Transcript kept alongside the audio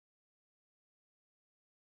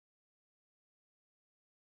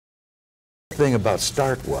thing about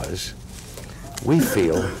START was, we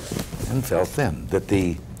feel, and felt then, that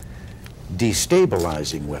the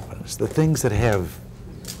destabilizing weapons, the things that have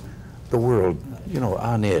the world, you know,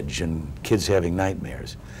 on edge and kids having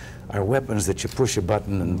nightmares, are weapons that you push a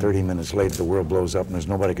button and 30 minutes later the world blows up and there's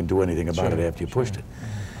nobody can do anything about it after you pushed it.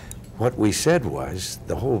 What we said was,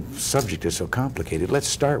 the whole subject is so complicated, let's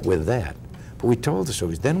start with that. But we told the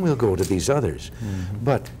Soviets, then we'll go to these others.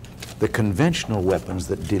 But the conventional weapons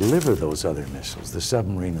that deliver those other missiles, the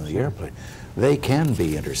submarine and the airplane, they can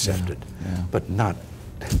be intercepted, but not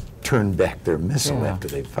turn back their missile after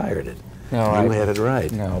they've fired it. No, you had it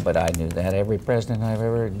right. No, but I knew that. Every president I've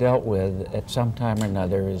ever dealt with at some time or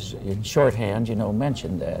another is, in shorthand, you know,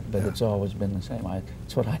 mentioned that, but it's always been the same.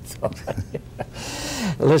 That's what I thought.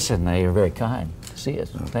 Listen, you're very kind. See us.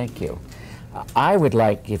 Thank you. I would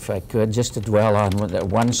like, if I could, just to dwell on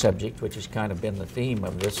one subject, which has kind of been the theme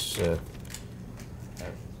of this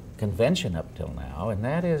convention up till now, and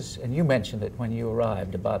that is, and you mentioned it when you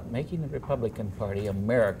arrived, about making the Republican Party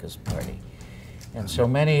America's party. And so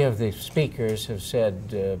many of the speakers have said,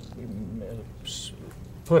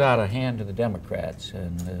 put out a hand to the Democrats,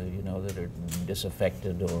 and you know, that are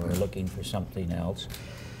disaffected or looking for something else.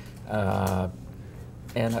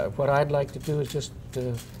 And what I'd like to do is just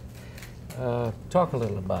talk a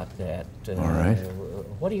little about that. All right.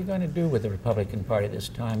 What are you going to do with the Republican Party this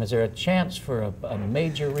time? Is there a chance for a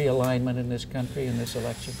major realignment in this country in this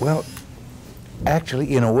election? Well,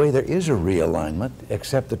 actually, in a way, there is a realignment,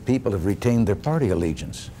 except that people have retained their party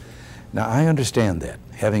allegiance. Now, I understand that.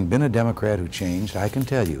 Having been a Democrat who changed, I can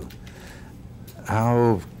tell you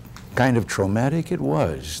how kind of traumatic it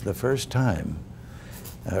was the first time,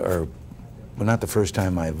 well, not the first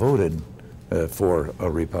time I voted for a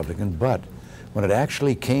Republican, but when it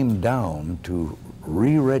actually came down to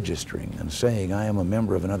re-registering and saying, I am a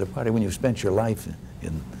member of another party, when you've spent your life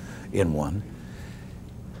in one.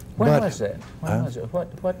 When was that? When was it?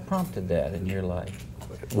 What prompted that in your life?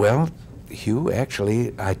 Well, Hugh,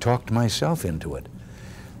 actually, I talked myself into it.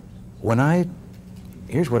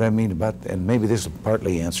 Here's what I mean about, and maybe this will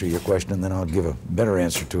partly answer your question, and then I'll give a better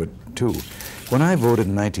answer to it, too. When I voted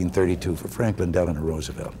in 1932 for Franklin Delano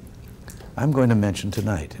Roosevelt, I'm going to mention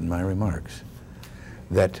tonight in my remarks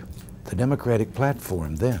that the Democratic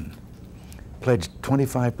platform then pledged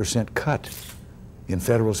 25% cut in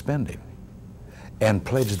federal spending, and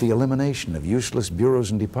pledged the elimination of useless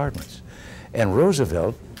bureaus and departments. And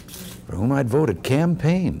Roosevelt, for whom I'd voted,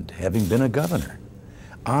 campaigned, having been a governor,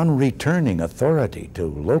 on returning authority to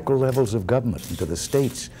local levels of government and to the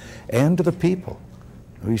states and to the people,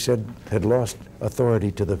 who he said had lost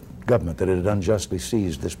authority to the government, that it had unjustly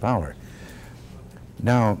seized this power.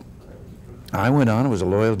 Now, I went on, I was a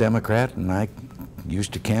loyal Democrat, and I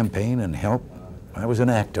used to campaign and help. I was an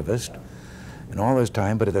activist and all this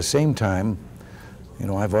time, but at the same time, you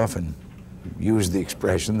know, I've often used the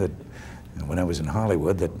expression that when I was in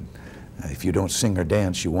Hollywood, that if you don't sing or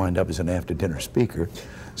dance, you wind up as an after-dinner speaker.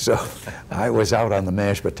 So I was out on the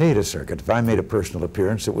mashed potato circuit. If I made a personal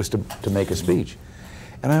appearance, it was to make a speech.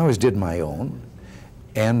 And I always did my own.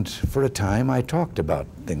 And for a time, I talked about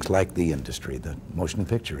things like the industry, the motion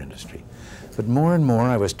picture industry. But more and more,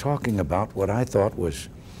 I was talking about what I thought was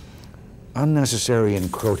unnecessary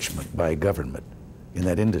encroachment by government in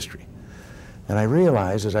that industry. And I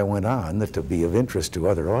realized as I went on that to be of interest to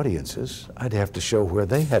other audiences, I'd have to show where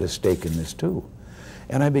they had a stake in this too.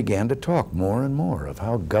 And I began to talk more and more of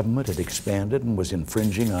how government had expanded and was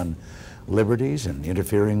infringing on liberties and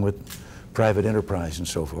interfering with private enterprise and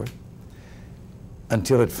so forth,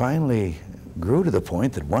 until it finally grew to the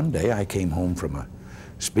point that one day I came home from a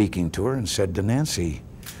speaking tour and said to Nancy,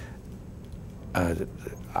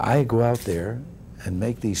 I go out there and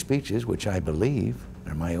make these speeches, which I believe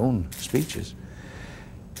are my own speeches,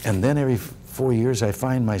 and then every 4 years I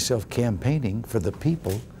find myself campaigning for the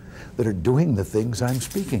people that are doing the things I'm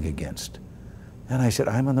speaking against. And I said,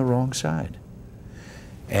 I'm on the wrong side.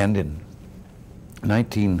 And in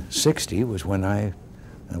 1960 was when I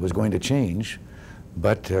was going to change,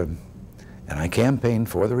 but, and I campaigned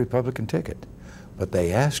for the Republican ticket. But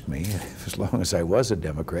they asked me, as long as I was a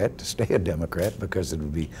Democrat, to stay a Democrat, because it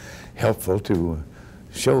would be helpful to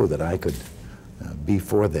show that I could be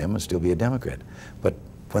for them and still be a Democrat. But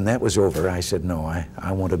when that was over, I said, no,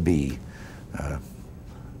 I want to be a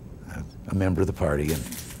member of the party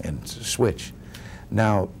and switch.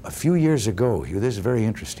 Now, a few years ago, this is very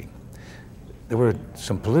interesting, there were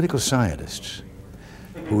some political scientists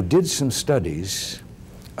who did some studies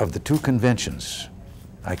of the two conventions.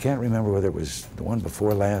 I can't remember whether it was the one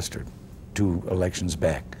before last or 2 elections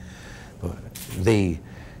back.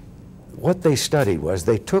 what they studied was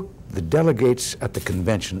they took the delegates at the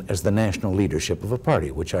convention as the national leadership of a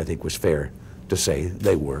party, which I think was fair to say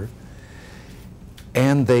they were,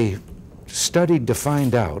 and they studied to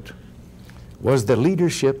find out, was the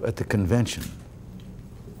leadership at the convention,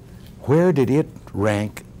 where did it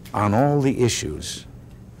rank on all the issues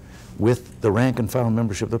with the rank and file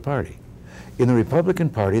membership of the party? In the Republican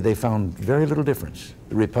Party, they found very little difference.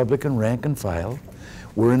 The Republican rank and file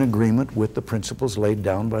were in agreement with the principles laid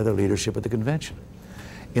down by the leadership of the convention.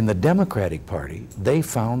 In the Democratic Party, they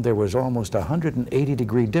found there was almost a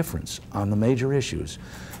 180-degree difference on the major issues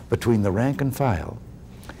between the rank and file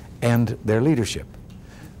and their leadership.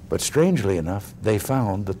 But strangely enough, they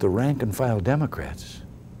found that the rank and file Democrats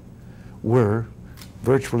were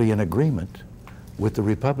virtually in agreement with the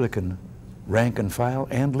Republican rank and file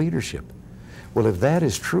and leadership. Well, if that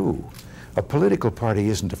is true, a political party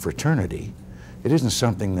isn't a fraternity. It isn't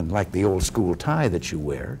something like the old school tie that you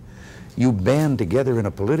wear. You band together in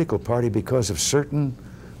a political party because of certain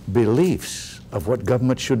beliefs of what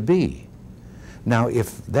government should be. Now,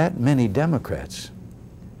 if that many Democrats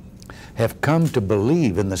have come to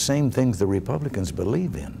believe in the same things the Republicans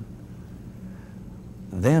believe in,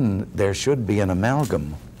 then there should be an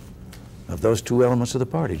amalgam of those two elements of the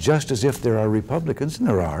party, just as if there are Republicans, and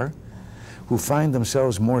there are, who find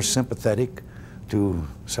themselves more sympathetic to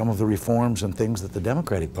some of the reforms and things that the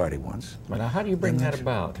Democratic Party wants. But how do you bring that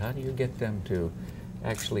about? How do you get them to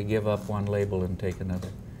actually give up one label and take another?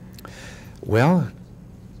 Well,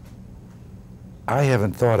 I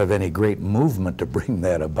haven't thought of any great movement to bring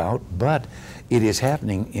that about, but it is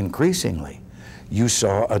happening increasingly. You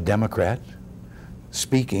saw a Democrat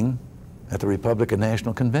speaking at the Republican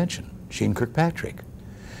National Convention, Sheen Kirkpatrick.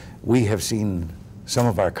 We have seen some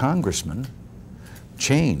of our congressmen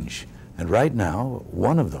change, and right now,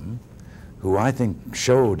 one of them, who I think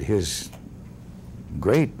showed his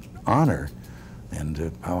great honor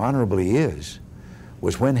and how honorable he is,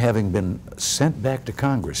 was when, having been sent back to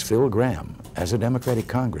Congress, Phil Gramm, as a Democratic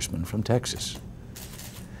congressman from Texas,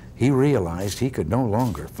 he realized he could no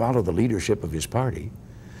longer follow the leadership of his party.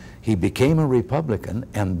 He became a Republican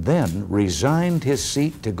and then resigned his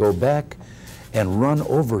seat to go back and run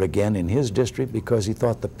over again in his district because he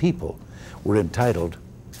thought the people were entitled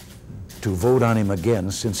to vote on him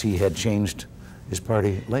again since he had changed his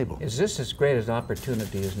party label. Is this as great an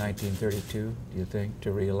opportunity as 1932, do you think,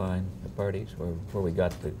 to realign the parties, or before we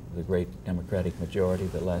got the great Democratic majority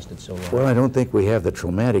that lasted so long? Well, I don't think we have the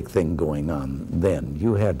traumatic thing going on then.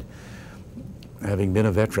 You had, having been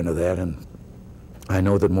a veteran of that, and I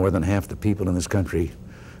know that more than half the people in this country,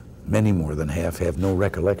 many more than half, have no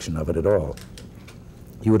recollection of it at all.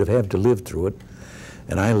 You would have had to live through it,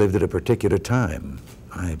 and I lived at a particular time.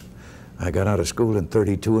 I got out of school in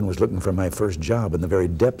 '32 and was looking for my first job in the very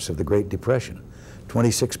depths of the Great Depression.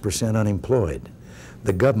 26% unemployed.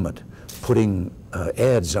 The government putting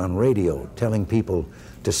ads on radio telling people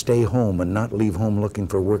to stay home and not leave home looking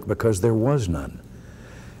for work because there was none.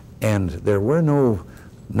 And there were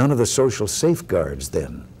none of the social safeguards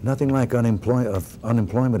then. Nothing like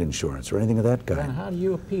unemployment insurance or anything of that kind. Then how do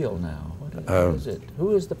you appeal now? What is it?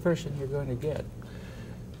 Who is the person you're going to get?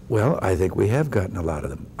 Well, I think we have gotten a lot of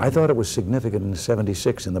them. I thought it was significant in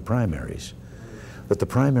 '76 in the primaries that the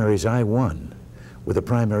primaries I won were the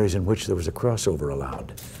primaries in which there was a crossover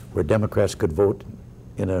allowed, where Democrats could vote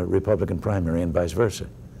in a Republican primary and vice versa.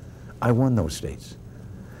 I won those states.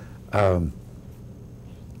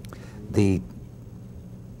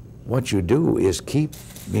 What you do is keep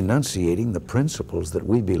enunciating the principles that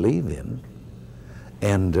we believe in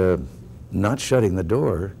and not shutting the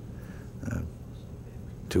door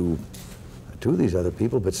to these other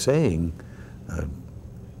people, but saying,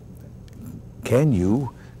 can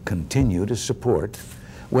you continue to support?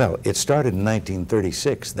 Well, it started in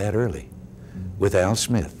 1936, that early, with Al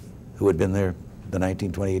Smith, who had been the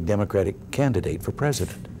 1928 Democratic candidate for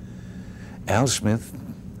president. Al Smith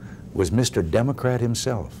was Mr. Democrat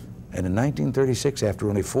himself, and in 1936, after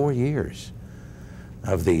only 4 years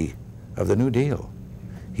of the New Deal,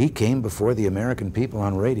 he came before the American people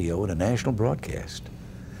on radio in a national broadcast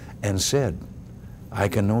and said, I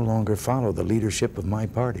can no longer follow the leadership of my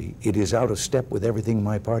party. It is out of step with everything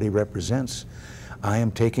my party represents. I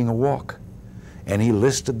am taking a walk. And he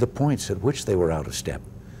listed the points at which they were out of step.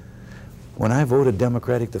 When I voted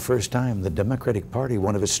Democratic the first time, the Democratic Party,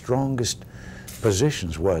 one of its strongest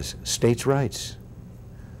positions was states' rights.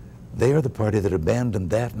 They are the party that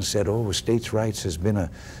abandoned that and said, oh, states' rights has been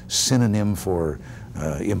a synonym for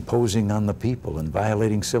imposing on the people and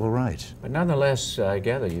violating civil rights. But nonetheless, I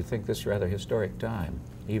gather you think this is a rather historic time,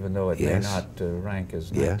 even though it may not rank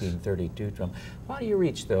as 1932 Trump. Why do you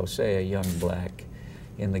reach, though, say, a young black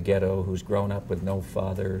in the ghetto who's grown up with no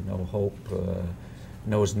father, no hope,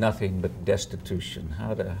 knows nothing but destitution?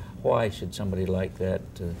 Why should somebody like that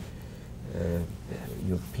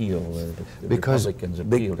you appeal, the Republicans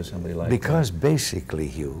appeal to somebody like that? Because basically,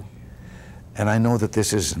 Hugh, and I know that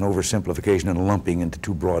this is an oversimplification and a lumping into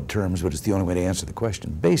too broad terms, but it's the only way to answer the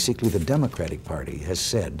question. Basically, the Democratic Party has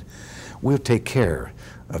said, we'll take care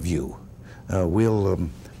of you. We'll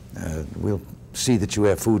see that you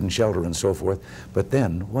have food and shelter and so forth. But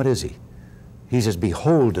then, what is he? He's as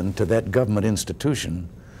beholden to that government institution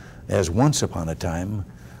as once upon a time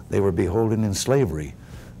they were beholden in slavery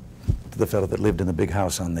to the fellow that lived in the big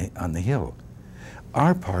house on the hill.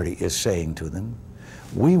 Our party is saying to them,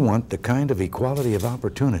 we want the kind of equality of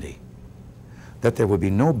opportunity, that there would be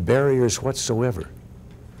no barriers whatsoever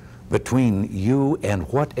between you and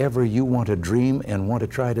whatever you want to dream and want to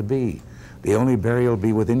try to be. The only barrier will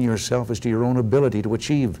be within yourself as to your own ability to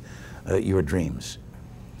achieve your dreams.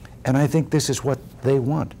 And I think this is what they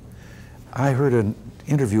want. I heard an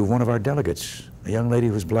interview of one of our delegates, a young lady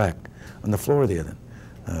who was black, on the floor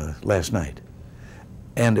last night.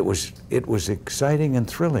 And it was exciting and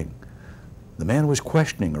thrilling. The man was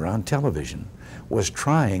questioning her on television, was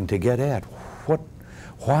trying to get at,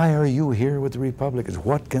 why are you here with the Republicans?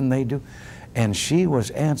 What can they do? And she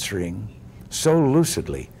was answering so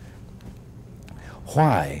lucidly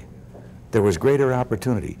why there was greater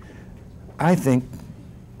opportunity. I think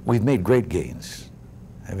we've made great gains.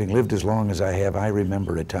 Having lived as long as I have, I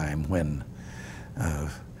remember a time when,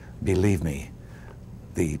 believe me,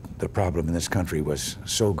 the problem in this country was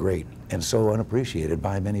so great and so unappreciated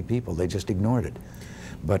by many people. They just ignored it.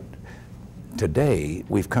 But today,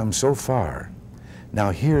 we've come so far.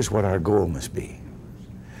 Now, here's what our goal must be.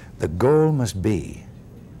 The goal must be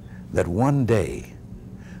that one day,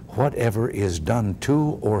 whatever is done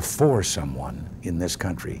to or for someone in this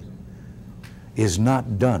country is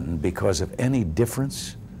not done because of any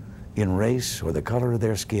difference in race or the color of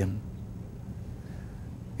their skin.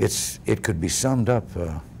 It could be summed up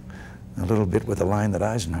a little bit with a line that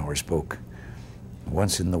Eisenhower spoke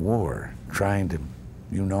once in the war, trying to,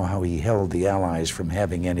 you know how he held the Allies from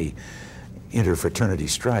having any interfraternity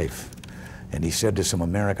strife. And he said to some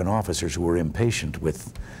American officers who were impatient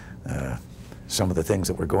with some of the things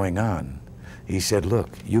that were going on, he said, look,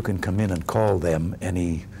 you can come in and call them, and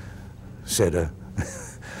he said a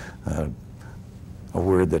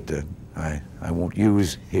word that I won't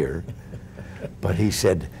use here, but he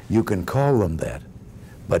said, you can call them that,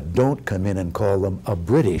 but don't come in and call them a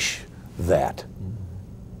British that.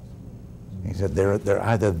 He said they're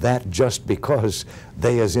either that just because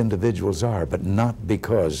they as individuals are, but not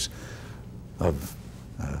because of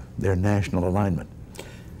their national alignment.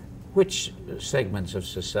 Which segments of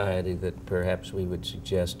society that perhaps we would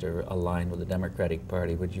suggest are aligned with the Democratic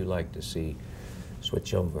Party would you like to see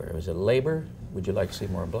switch over? Is it labor? Would you like to see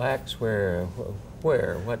more blacks? Where?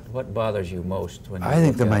 What bothers you most when you I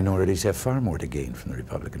think the minorities have far more to gain from the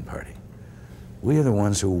Republican Party. We are the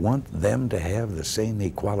ones who want them to have the same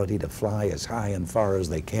equality to fly as high and far as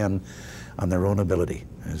they can on their own ability,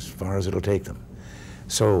 as far as it'll take them.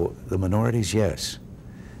 So the minorities, yes.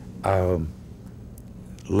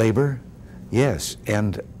 Labor, yes.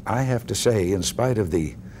 And I have to say, in spite of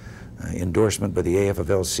the endorsement by the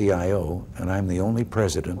AFL-CIO, and I'm the only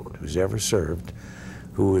president who's ever served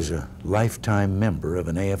who is a lifetime member of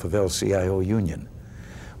an AFL-CIO union,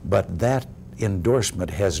 but that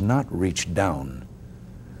endorsement has not reached down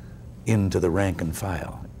into the rank and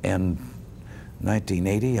file. And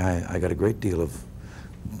 1980, I got a great deal of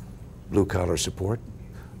blue-collar support,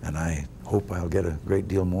 and I hope I'll get a great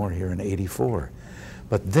deal more here in '84.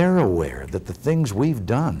 But they're aware that the things we've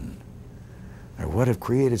done are what have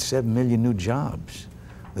created 7 million new jobs.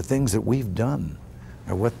 The things that we've done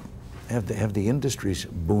are what have the industries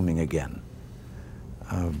booming again.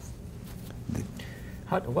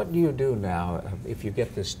 What do you do now if you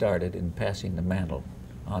get this started in passing the mantle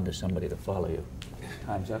on to somebody to follow you?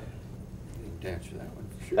 Time's up. To answer that one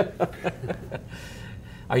for sure.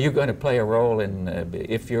 Are you going to play a role in,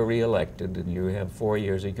 if you're reelected and you have 4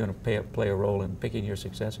 years, are you going to play a role in picking your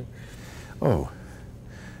successor? Oh,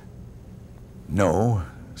 no,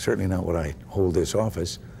 certainly not when I hold this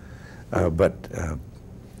office. But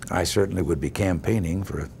I certainly would be campaigning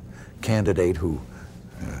for a candidate who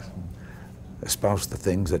espoused the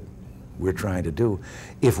things that we're trying to do.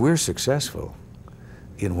 If we're successful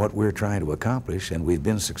in what we're trying to accomplish, and we've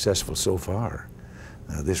been successful so far,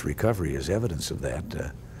 this recovery is evidence of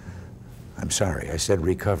that. I'm sorry, I said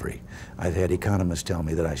recovery. I've had economists tell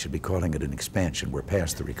me that I should be calling it an expansion. We're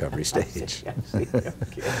past the recovery stage.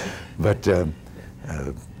 But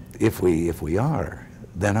if we are,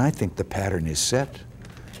 then I think the pattern is set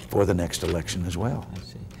for the next election as well. I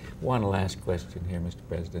see. One last question here, Mr.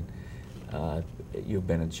 President. You've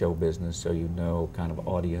been in show business, so you know kind of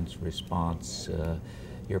audience response.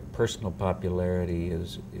 Your personal popularity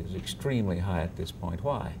is extremely high at this point.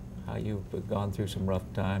 Why? You've gone through some rough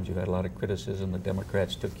times. You've had a lot of criticism. The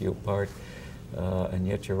Democrats took you apart, and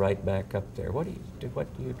yet you're right back up there. What do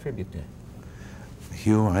you attribute that?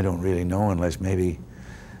 Hugh, I don't really know, unless maybe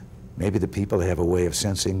the people have a way of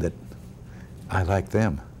sensing that I like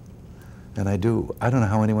them. And I do. I don't know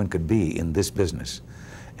how anyone could be in this business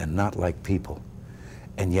and not like people.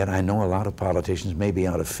 And yet I know a lot of politicians, maybe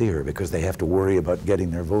out of fear because they have to worry about getting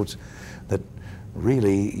their votes, that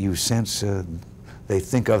really you sense they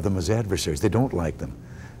think of them as adversaries. They don't like them.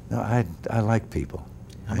 No, I like people.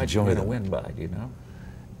 How much are you going to win by, do you know?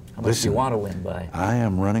 How much do you want to win by? I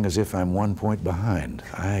am running as if I'm 1 point behind.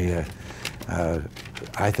 I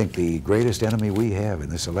think the greatest enemy we have in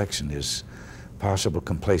this election is possible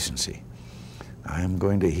complacency. I am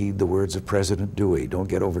going to heed the words of President Dewey. Don't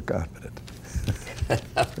get overconfident.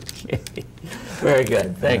 Okay. Very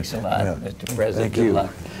good. Thanks a lot, Mr. President. Thank you. Good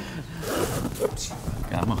luck. Oops.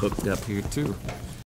 I'm hooked up here, too.